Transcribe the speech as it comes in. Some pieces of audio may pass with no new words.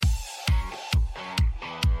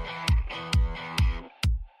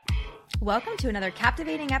Welcome to another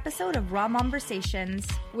captivating episode of Raw Momversations,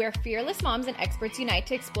 where fearless moms and experts unite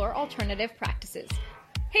to explore alternative practices.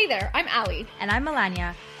 Hey there, I'm Allie. And I'm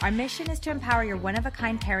Melania. Our mission is to empower your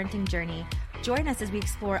one-of-a-kind parenting journey. Join us as we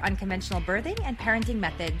explore unconventional birthing and parenting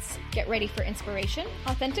methods. Get ready for inspiration,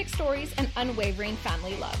 authentic stories, and unwavering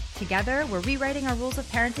family love. Together, we're rewriting our rules of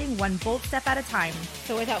parenting one bold step at a time.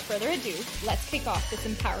 So without further ado, let's kick off this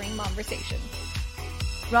empowering Momversation.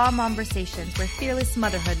 Raw Momversations, where fearless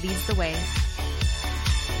motherhood leads the way.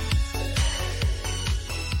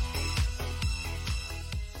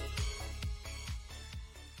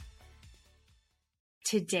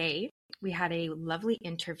 Today, we had a lovely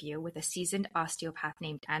interview with a seasoned osteopath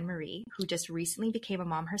named Anne-Marie, who just recently became a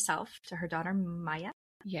mom herself to her daughter, Maya.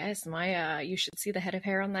 Yes, Maya. You should see the head of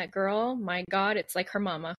hair on that girl. My God, it's like her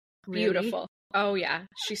mama. Really? Beautiful. Oh, yeah.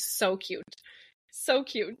 She's so cute. So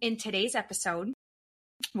cute. In today's episode,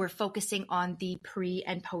 we're focusing on the pre-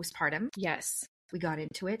 and postpartum. Yes. We got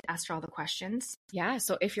into it, asked her all the questions. Yeah,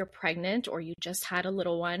 so if you're pregnant or you just had a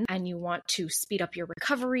little one and you want to speed up your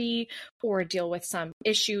recovery or deal with some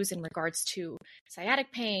issues in regards to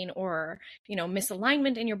sciatic pain or,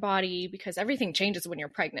 misalignment in your body, because everything changes when you're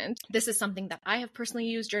pregnant. This is something that I have personally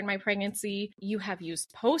used during my pregnancy. You have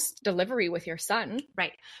used post-delivery with your son.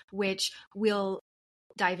 Right, which we'll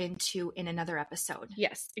dive into in another episode.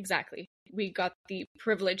 Yes, exactly. We got the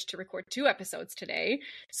privilege to record 2 episodes today.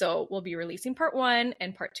 So we'll be releasing part 1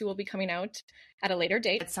 and part 2 will be coming out at a later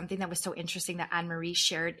date. It's something that was so interesting that Anne-Marie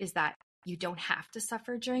shared is that you don't have to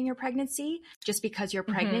suffer during your pregnancy. Just because you're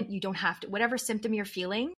pregnant, you don't have to. Whatever symptom you're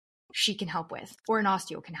feeling, she can help with, or an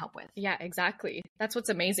osteo can help with. Yeah, exactly. That's what's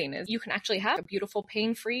amazing is you can actually have a beautiful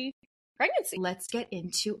pain-free pregnancy. Let's get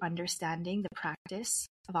into understanding the practice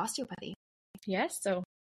of osteopathy. Yes, so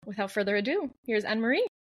without further ado, here's Anne-Marie.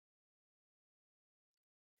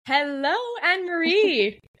 Hello,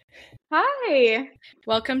 Anne-Marie. Hi.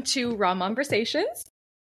 Welcome to Raw Momversations.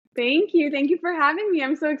 Thank you. Thank you for having me.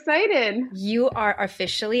 I'm so excited. You are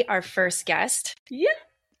officially our first guest. Yeah.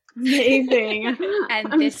 Amazing.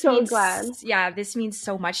 And I'm so glad. Yeah, this means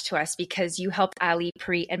so much to us because you helped Ali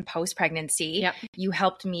pre and post pregnancy. Yep. You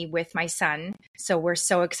helped me with my son. So we're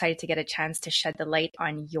so excited to get a chance to shed the light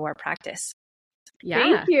on your practice. Yeah.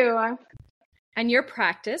 Thank you. And your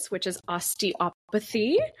practice, which is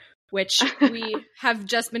osteopathy, which we have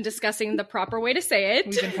just been discussing the proper way to say it.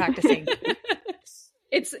 We've been practicing.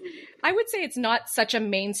 I would say it's not such a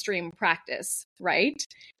mainstream practice, right?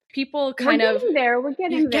 People We're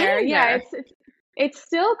getting there. Yeah, it's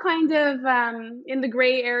still kind of in the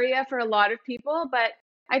gray area for a lot of people, but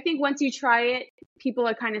I think once you try it, people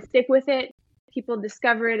are kind of stick with it. People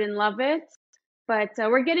discover it and love it. But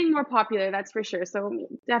we're getting more popular, that's for sure. So I'm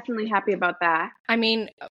definitely happy about that. I mean,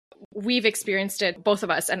 we've experienced it, both of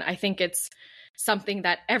us, and I think it's something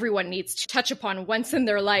that everyone needs to touch upon once in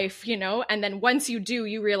their life, and then once you do,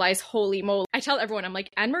 you realize, holy moly. I tell everyone, I'm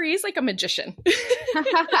like, Anne-Marie is like a magician.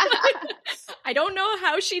 I don't know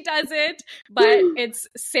how she does it, but it's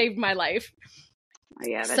saved my life.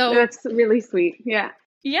 Yeah, that's really sweet. Yeah.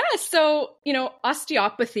 Yeah. So,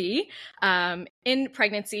 osteopathy, in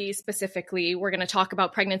pregnancy specifically, we're going to talk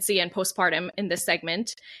about pregnancy and postpartum in this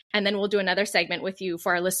segment. And then we'll do another segment with you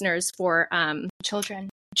for our listeners for children.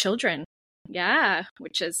 Yeah.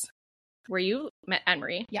 Which is where you met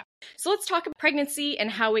Anne-Marie. Yeah. So let's talk about pregnancy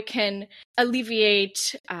and how it can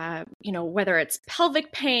alleviate, whether it's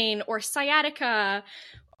pelvic pain or sciatica,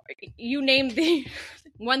 you name the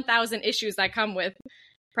 1,000 issues that come with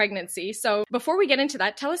pregnancy. So before we get into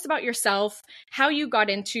that, tell us about yourself, how you got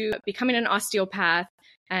into becoming an osteopath,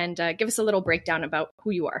 and give us a little breakdown about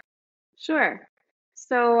who you are. Sure.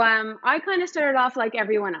 So I kind of started off like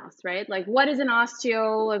everyone else, right? Like, what is an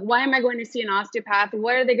osteo? Like, why am I going to see an osteopath?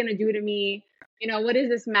 What are they going to do to me? What is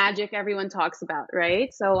this magic everyone talks about,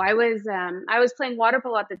 right? So I was playing water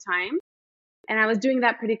polo at the time, and I was doing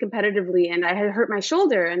that pretty competitively, and I had hurt my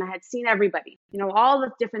shoulder, and I had seen everybody, all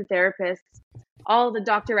the different therapists, all the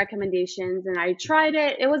doctor recommendations, and I tried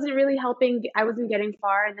it. It wasn't really helping. I wasn't getting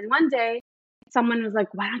far. And then one day, someone was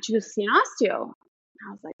like, "Why don't you just see an osteo?" I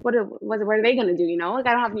was like, what are they going to do? Like,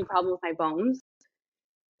 I don't have any problem with my bones.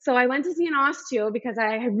 So I went to see an osteo because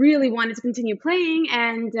I really wanted to continue playing.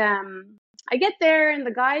 And I get there and the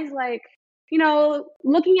guy's like,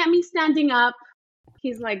 looking at me standing up.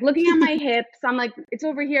 He's like looking at my hips. I'm like, it's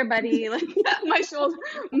over here, buddy. Like my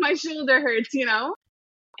shoulder hurts,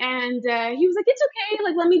 And he was like, it's okay.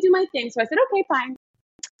 Like, let me do my thing. So I said, okay, fine.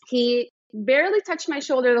 He barely touched my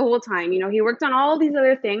shoulder the whole time. He worked on all these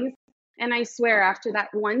other things. And I swear after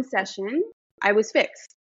that one session, I was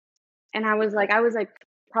fixed. And I was like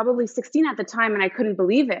probably 16 at the time, and I couldn't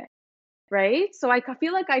believe it. right? So I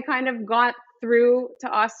feel like I kind of got through to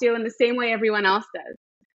osteo in the same way everyone else does.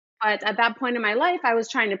 But at that point in my life, I was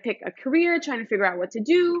trying to pick a career, trying to figure out what to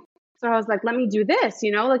do. So I was like, let me do this,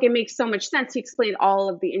 like it makes so much sense. He explained all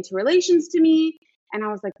of the interrelations to me. And I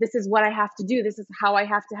was like, this is what I have to do. This is how I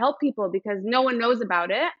have to help people because no one knows about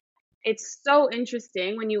it. It's so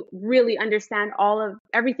interesting when you really understand all of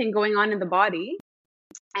everything going on in the body.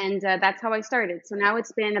 And that's how I started. So now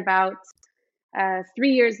it's been about 3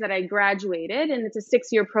 years that I graduated, and it's a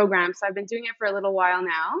 6-year program. So I've been doing it for a little while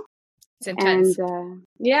now. It's intense. And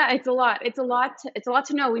yeah, it's a lot. It's a lot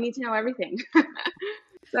to know. We need to know everything.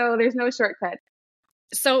 So there's no shortcut.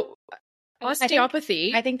 So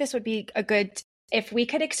osteopathy. I think this would be a good, if we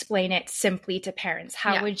could explain it simply to parents,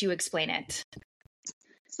 how would you explain it?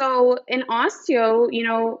 So in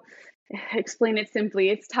osteo, explain it simply.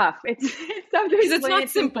 It's tough. It's tough to explain. It's not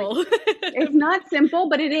simple. It's not simple,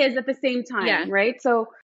 but it is at the same time, right? So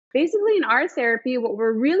basically in our therapy, what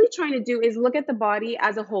we're really trying to do is look at the body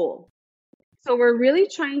as a whole. So we're really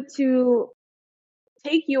trying to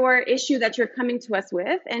take your issue that you're coming to us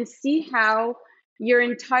with and see how your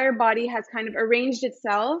entire body has kind of arranged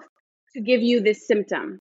itself to give you this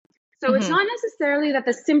symptom. So it's not necessarily that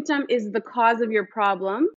the symptom is the cause of your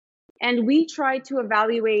problem. And we try to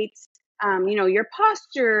evaluate, your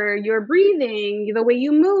posture, your breathing, the way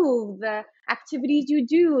you move, the activities you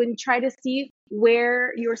do, and try to see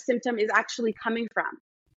where your symptom is actually coming from.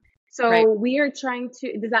 So we are trying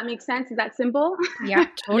to, does that make sense? Is that simple? Yeah,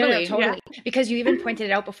 totally. Yeah. Because you even pointed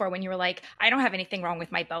it out before when you were like, I don't have anything wrong with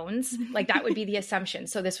my bones. Like that would be the assumption.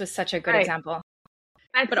 So this was such a good example.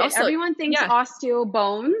 But also, everyone thinks osteo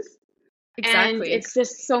bones. Exactly. And it's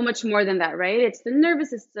just so much more than that, right? It's the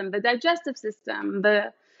nervous system, the digestive system,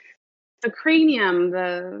 the cranium,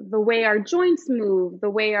 the way our joints move, the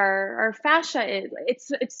way our fascia is.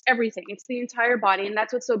 It's everything. It's the entire body. And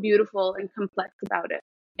that's what's so beautiful and complex about it.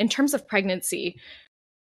 In terms of pregnancy,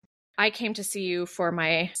 I came to see you for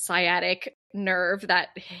my sciatic nerve that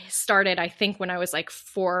started, I think, when I was like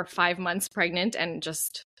 4 or 5 months pregnant and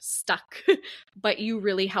just stuck. But you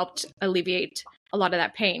really helped alleviate a lot of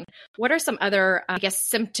that pain. What are some other,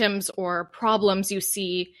 symptoms or problems you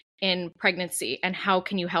see in pregnancy, and how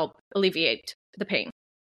can you help alleviate the pain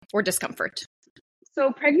or discomfort?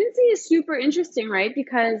 So pregnancy is super interesting, right?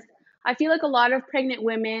 Because I feel like a lot of pregnant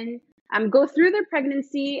women go through their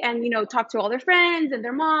pregnancy and, talk to all their friends and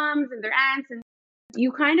their moms and their aunts. And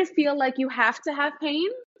you kind of feel like you have to have pain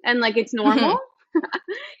and like it's normal.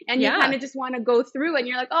 And you kind of just want to go through and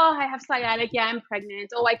you're like, oh, I have sciatic. Yeah, I'm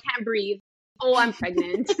pregnant. Oh, I can't breathe. Oh, I'm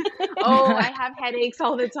pregnant. Oh, I have headaches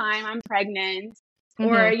all the time. I'm pregnant.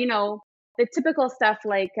 Or, the typical stuff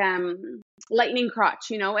like lightning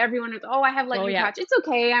crotch, everyone is, oh, I have lightning crotch. It's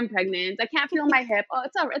okay. I'm pregnant. I can't feel my hip. Oh,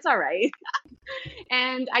 it's all right.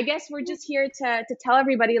 And I guess we're just here to tell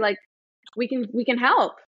everybody like we can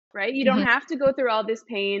help, right? You don't have to go through all this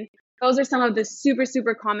pain. Those are some of the super,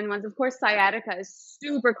 super common ones. Of course, sciatica is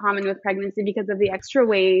super common with pregnancy because of the extra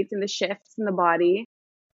weight and the shifts in the body.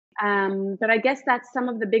 But I guess that's some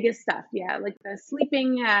of the biggest stuff. Yeah. Like the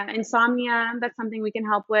sleeping, insomnia, that's something we can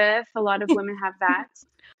help with. A lot of women have that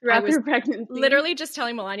throughout their pregnancy. Literally just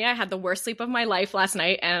telling Melania I had the worst sleep of my life last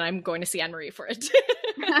night and I'm going to see Anne-Marie for it.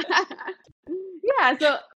 Yeah.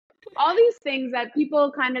 So all these things that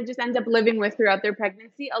people kind of just end up living with throughout their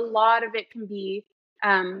pregnancy, a lot of it can be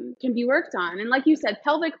worked on. And like you said,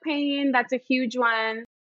 pelvic pain, that's a huge one.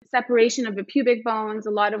 Separation of the pubic bones.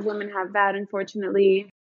 A lot of women have that, unfortunately.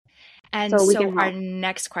 And so our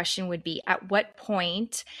next question would be, at what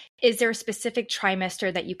point is there a specific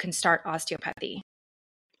trimester that you can start osteopathy?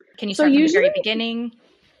 Can you start from the very beginning?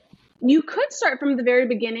 You could start from the very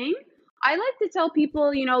beginning. I like to tell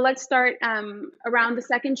people, let's start around the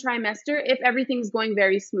second trimester if everything's going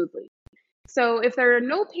very smoothly. So if there are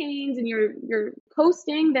no pains and you're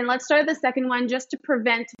coasting, then let's start the second one just to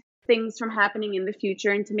prevent things from happening in the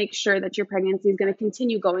future and to make sure that your pregnancy is going to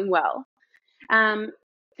continue going well.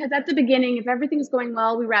 Because at the beginning, if everything's going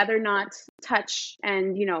well, we rather not touch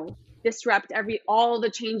and, disrupt all the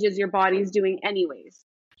changes your body's doing anyways.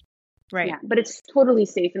 Right. Yeah, but it's totally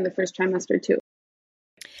safe in the first trimester too.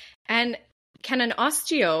 And can an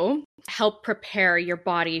osteo help prepare your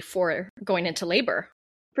body for going into labor?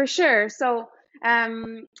 For sure. So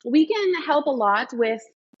we can help a lot with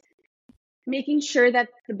making sure that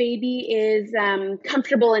the baby is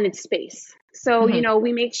comfortable in its space. So,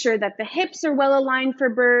 we make sure that the hips are well aligned for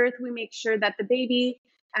birth. We make sure that the baby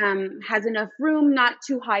has enough room, not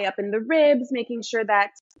too high up in the ribs, making sure that,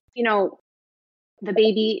 the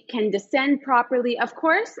baby can descend properly. Of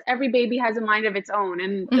course, every baby has a mind of its own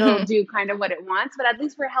and it'll do kind of what it wants, but at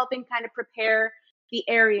least we're helping kind of prepare the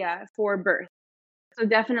area for birth. So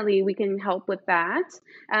definitely we can help with that.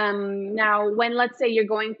 Now, when let's say you're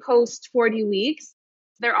going post 40 weeks,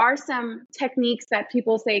 there are some techniques that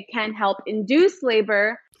people say can help induce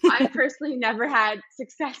labor. I personally never had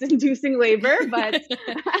success inducing labor, but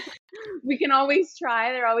we can always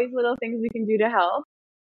try. There are always little things we can do to help.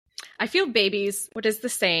 I feel babies, what is the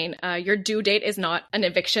saying? Your due date is not an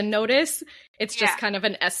eviction notice. It's just kind of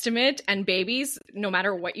an estimate. And babies, no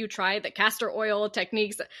matter what you try, the castor oil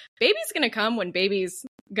techniques, baby's going to come when baby's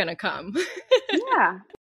going to come.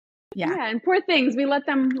 Yeah, and poor things, we let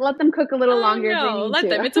them cook a little longer. No, let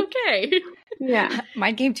them. It's okay. Yeah.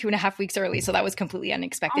 Mine came 2.5 weeks early, so that was completely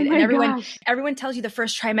unexpected. Oh And everyone tells you the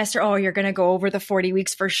first trimester, oh, you're going to go over the 40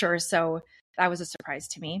 weeks for sure. So that was a surprise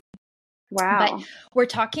to me. Wow. But we're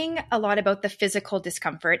talking a lot about the physical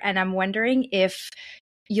discomfort, and I'm wondering if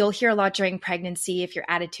you'll hear a lot during pregnancy, if your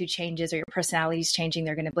attitude changes or your personality is changing,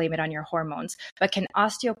 they're going to blame it on your hormones. But can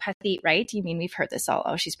osteopathy, right? You mean we've heard this all,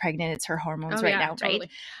 oh, she's pregnant, it's her hormones now, totally.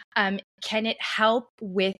 Right? Can it help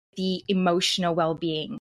with the emotional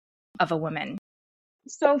well-being of a woman?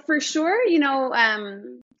 So for sure,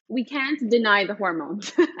 we can't deny the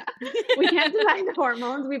hormones. We can't deny the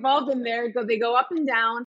hormones. We've all been there. They go up and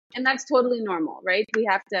down, and that's totally normal, right? We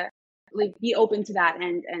have to be open to that,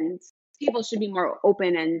 and people should be more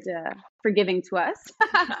open and forgiving to us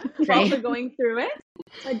while we're going through it.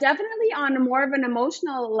 But definitely on a more of an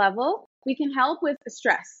emotional level, we can help with the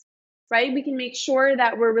stress, right? We can make sure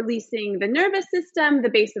that we're releasing the nervous system, the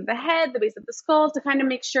base of the head, the base of the skull, to kind of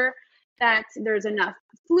make sure that there's enough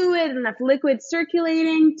fluid, enough liquid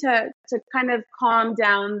circulating to kind of calm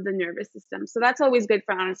down the nervous system. So that's always good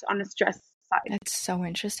for on a stress side. That's so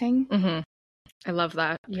interesting. Mm-hmm. I love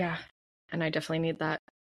that. Yeah. And I definitely need that.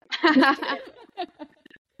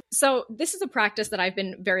 So this is a practice that I've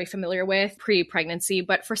been very familiar with pre-pregnancy,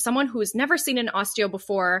 but for someone who's never seen an osteo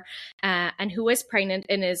before and who is pregnant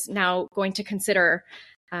and is now going to consider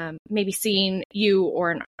maybe seeing you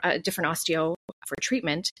or a different osteo for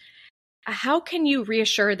treatment, how can you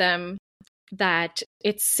reassure them that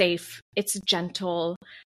it's safe, it's gentle?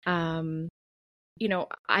 I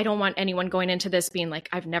don't want anyone going into this being like,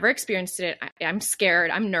 I've never experienced it. I'm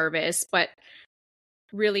scared. I'm nervous. But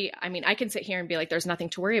really, I mean, I can sit here and be like, there's nothing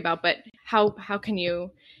to worry about. But how can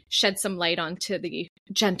you shed some light onto the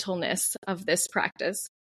gentleness of this practice?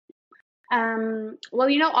 Well,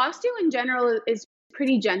 osteo in general is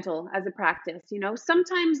pretty gentle as a practice.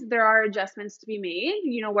 Sometimes there are adjustments to be made,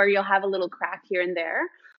 where you'll have a little crack here and there.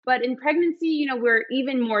 But in pregnancy, we're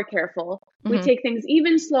even more careful. We take things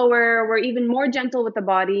even slower. We're even more gentle with the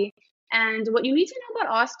body. And what you need to know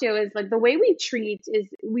about osteo is the way we treat is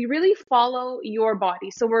we really follow your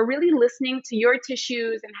body. So we're really listening to your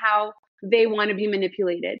tissues and how they want to be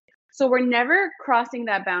manipulated. So we're never crossing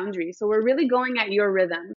that boundary. So we're really going at your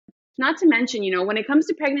rhythm. Not to mention, when it comes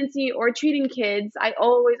to pregnancy or treating kids, I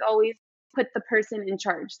always put the person in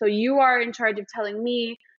charge. So you are in charge of telling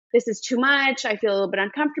me, this is too much. I feel a little bit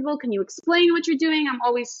uncomfortable. Can you explain what you're doing? I'm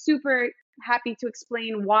always super happy to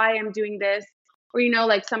explain why I'm doing this. Or,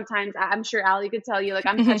 sometimes I'm sure Ali could tell you,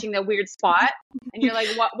 I'm touching that weird spot and you're like,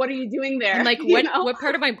 what are you doing there? I'm like, what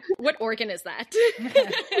part of what organ is that?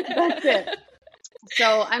 That's it.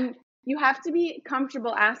 So you have to be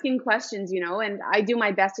comfortable asking questions, and I do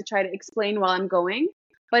my best to try to explain while I'm going,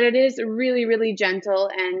 but it is really, really gentle,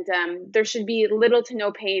 and there should be little to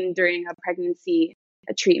no pain during a pregnancy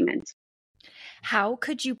treatment. How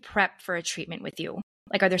could you prep for a treatment with you?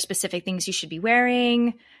 Are there specific things you should be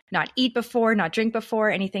wearing, not eat before, not drink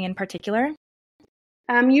before, anything in particular?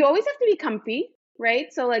 You always have to be comfy, right?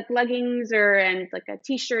 So leggings and a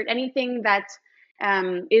t-shirt, anything that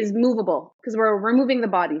is movable, because we're moving the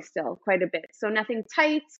body still quite a bit. So nothing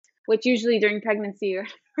tight, which usually during pregnancy,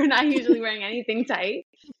 we're not usually wearing anything tight.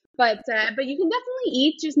 But you can definitely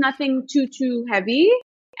eat, just nothing too heavy.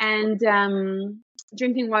 And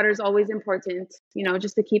drinking water is always important,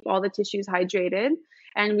 just to keep all the tissues hydrated.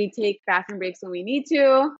 And we take bathroom breaks when we need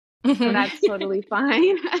to. So that's totally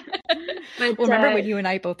fine. But, remember when you and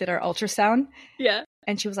I both did our ultrasound? Yeah.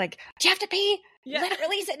 And she was like, do you have to pee? Yeah. Let it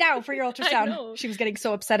release it now for your ultrasound. She was getting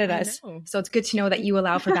so upset at us. So it's good to know that you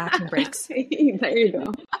allow for bathroom breaks. There you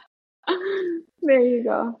go. There you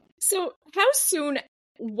go. So how soon,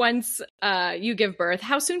 once you give birth,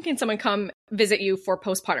 how soon can someone come visit you for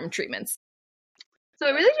postpartum treatments? So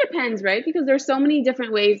it really depends, right? Because there's so many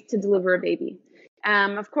different ways to deliver a baby.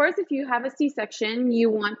 Of course, if you have a C-section,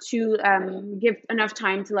 you want to give enough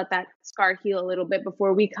time to let that scar heal a little bit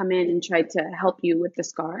before we come in and try to help you with the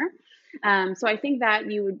scar. So I think that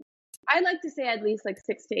I'd like to say at least 6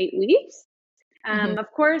 to 8 weeks.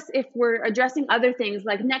 Of course, if we're addressing other things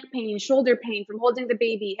like neck pain, shoulder pain from holding the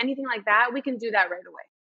baby, anything like that, we can do that right away.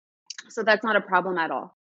 So that's not a problem at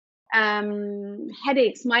all.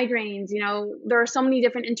 Headaches, migraines, there are so many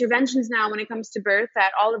different interventions now when it comes to birth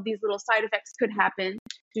that all of these little side effects could happen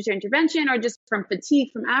due to intervention or just from fatigue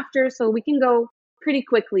from after. So we can go pretty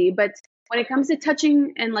quickly. But when it comes to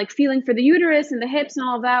touching and like feeling for the uterus and the hips and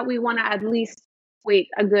all of that, we want to at least wait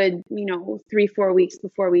a good, 3-4 weeks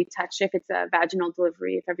before we touch if it's a vaginal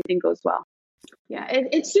delivery, if everything goes well. Yeah,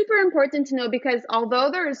 it's super important to know because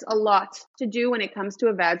although there's a lot to do when it comes to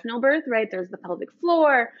a vaginal birth, right? There's the pelvic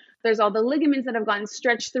floor, there's all the ligaments that have gotten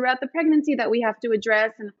stretched throughout the pregnancy that we have to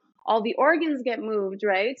address, and all the organs get moved,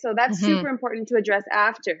 right? So that's super important to address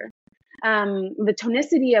after. The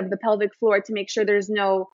tonicity of the pelvic floor to make sure there's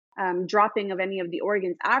no dropping of any of the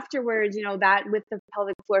organs afterwards, that with the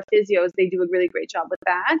pelvic floor physios, they do a really great job with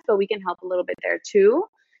that. So we can help a little bit there too.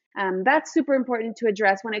 That's super important to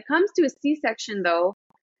address. When it comes to a C-section though,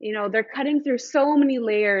 they're cutting through so many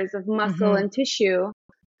layers of muscle and tissue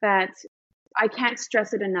that I can't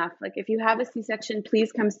stress it enough. Like if you have a C-section,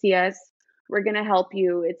 please come see us. We're going to help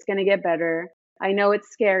you. It's going to get better. I know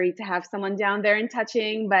it's scary to have someone down there and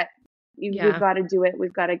touching, but we've got to do it.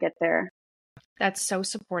 We've got to get there. That's so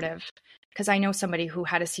supportive because I know somebody who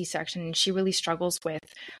had a C-section and she really struggles with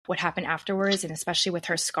what happened afterwards and especially with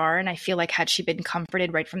her scar. And I feel like had she been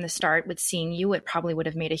comforted right from the start with seeing you, it probably would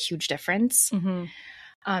have made a huge difference.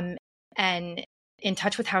 And in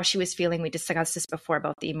touch with how she was feeling, we discussed this before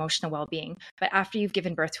about the emotional well-being. But after you've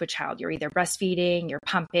given birth to a child, you're either breastfeeding, you're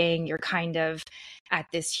pumping, you're kind of at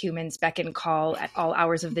this human's beck and call at all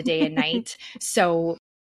hours of the day and night. So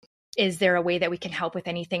is there a way that we can help with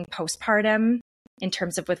anything postpartum in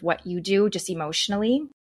terms of with what you do, just emotionally?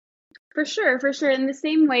 For sure. In the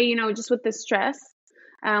same way, just with the stress,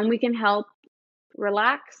 we can help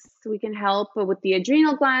relax. We can help with the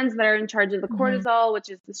adrenal glands that are in charge of the cortisol,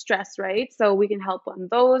 which is the stress, right? So we can help on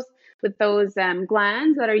those with those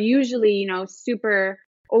glands that are usually, super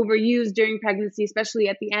overused during pregnancy, especially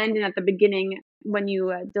at the end and at the beginning when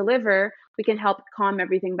you deliver. We can help calm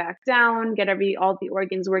everything back down, get all the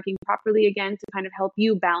organs working properly again to kind of help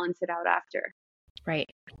you balance it out after. Right.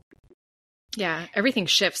 Yeah, everything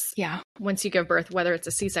shifts. Yeah. Once you give birth, whether it's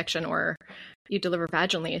a C-section or you deliver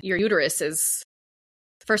vaginally, your uterus is,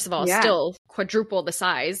 first of all, still quadruple the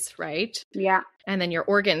size, right? Yeah. And then your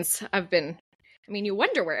organs have been, you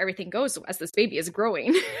wonder where everything goes as this baby is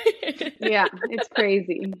growing. Yeah, it's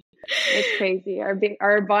crazy. It's crazy.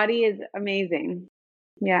 Our body is amazing.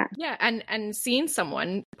 Yeah. Yeah. And seeing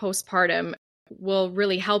someone postpartum will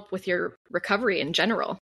really help with your recovery in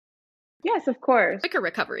general. Yes, of course. Quicker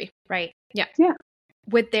recovery. Right. Yeah. Yeah.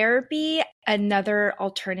 Would there be another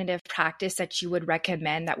alternative practice that you would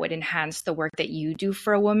recommend that would enhance the work that you do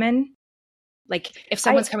for a woman? Like if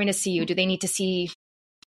someone's coming to see you, do they need to see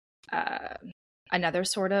another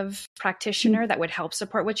sort of practitioner that would help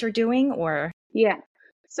support what you're doing or? Yeah.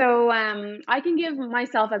 So I can give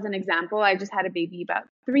myself as an example. I just had a baby about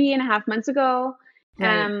 3.5 months ago.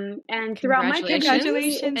 Right. And throughout my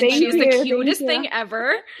Congratulations. And she's the cutest thing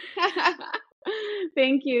ever.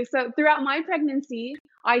 Thank you. So throughout my pregnancy,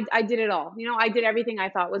 I did it all. I did everything I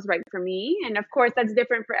thought was right for me. And of course, that's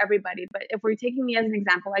different for everybody. But if we're taking me as an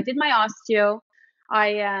example, I did my osteo.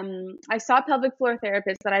 I saw a pelvic floor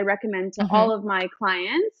therapist that I recommend to all of my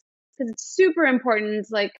clients because it's super important.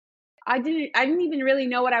 Like I didn't even really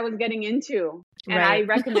know what I was getting into, and I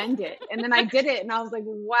recommend it. And then I did it, and I was like,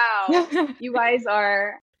 wow, you guys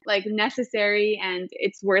are like necessary, and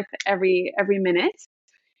it's worth every minute.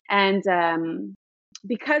 And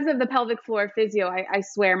because of the pelvic floor physio, I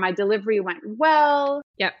swear my delivery went well.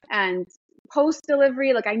 Yep. And post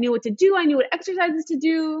delivery, like I knew what to do. I knew what exercises to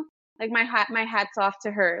do. Like my hat's off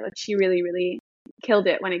to her. Like she really, really killed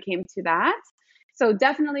it when it came to that. So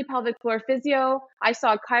definitely pelvic floor physio. I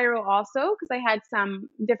saw chiro also because I had some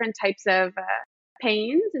different types of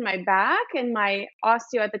pains in my back, and my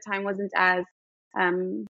osteo at the time wasn't as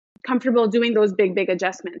comfortable doing those big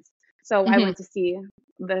adjustments. So I went to see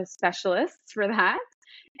the specialists for that.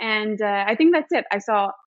 And I think that's it. I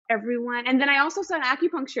saw everyone. And then I also saw an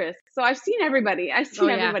acupuncturist. So I've seen everybody.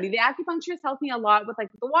 Everybody. The acupuncturist helped me a lot with like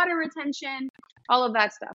the water retention, all of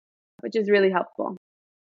that stuff, which is really helpful.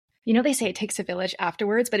 They say it takes a village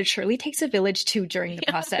afterwards, but it surely takes a village too during the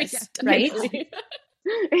process, right?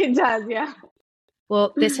 It does, yeah.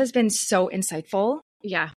 Well, this has been so insightful.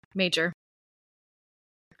 Yeah, major.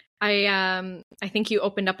 I think you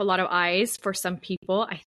opened up a lot of eyes for some people.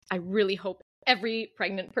 I really hope every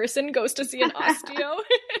pregnant person goes to see an osteo.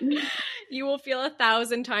 You will feel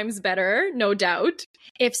 1,000 times better, no doubt.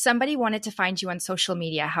 If somebody wanted to find you on social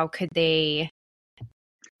media, how could they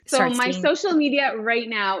So start my seeing? social media right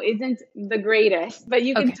now isn't the greatest, but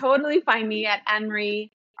you can Okay. totally find me at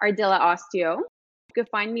Anne-Marie Ardilla Osteo. You can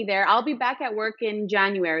find me there. I'll be back at work in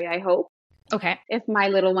January, I hope, Okay. if my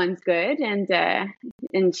little one's good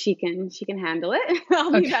and she can handle it.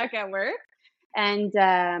 I'll be Okay. back at work, and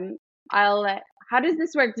I'll. How does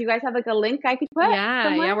this work? Do you guys have like a link I could put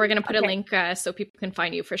somewhere? Yeah, we're gonna put a Okay. link so people can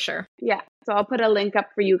find you for sure. Yeah, so I'll put a link up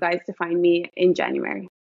for you guys to find me in January.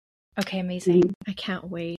 Okay, amazing. I can't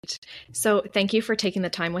wait. So thank you for taking the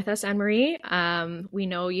time with us, Anne-Marie. We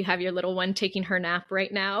know you have your little one taking her nap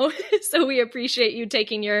right now, so we appreciate you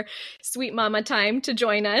taking your sweet mama time to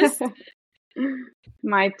join us.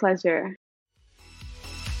 My pleasure.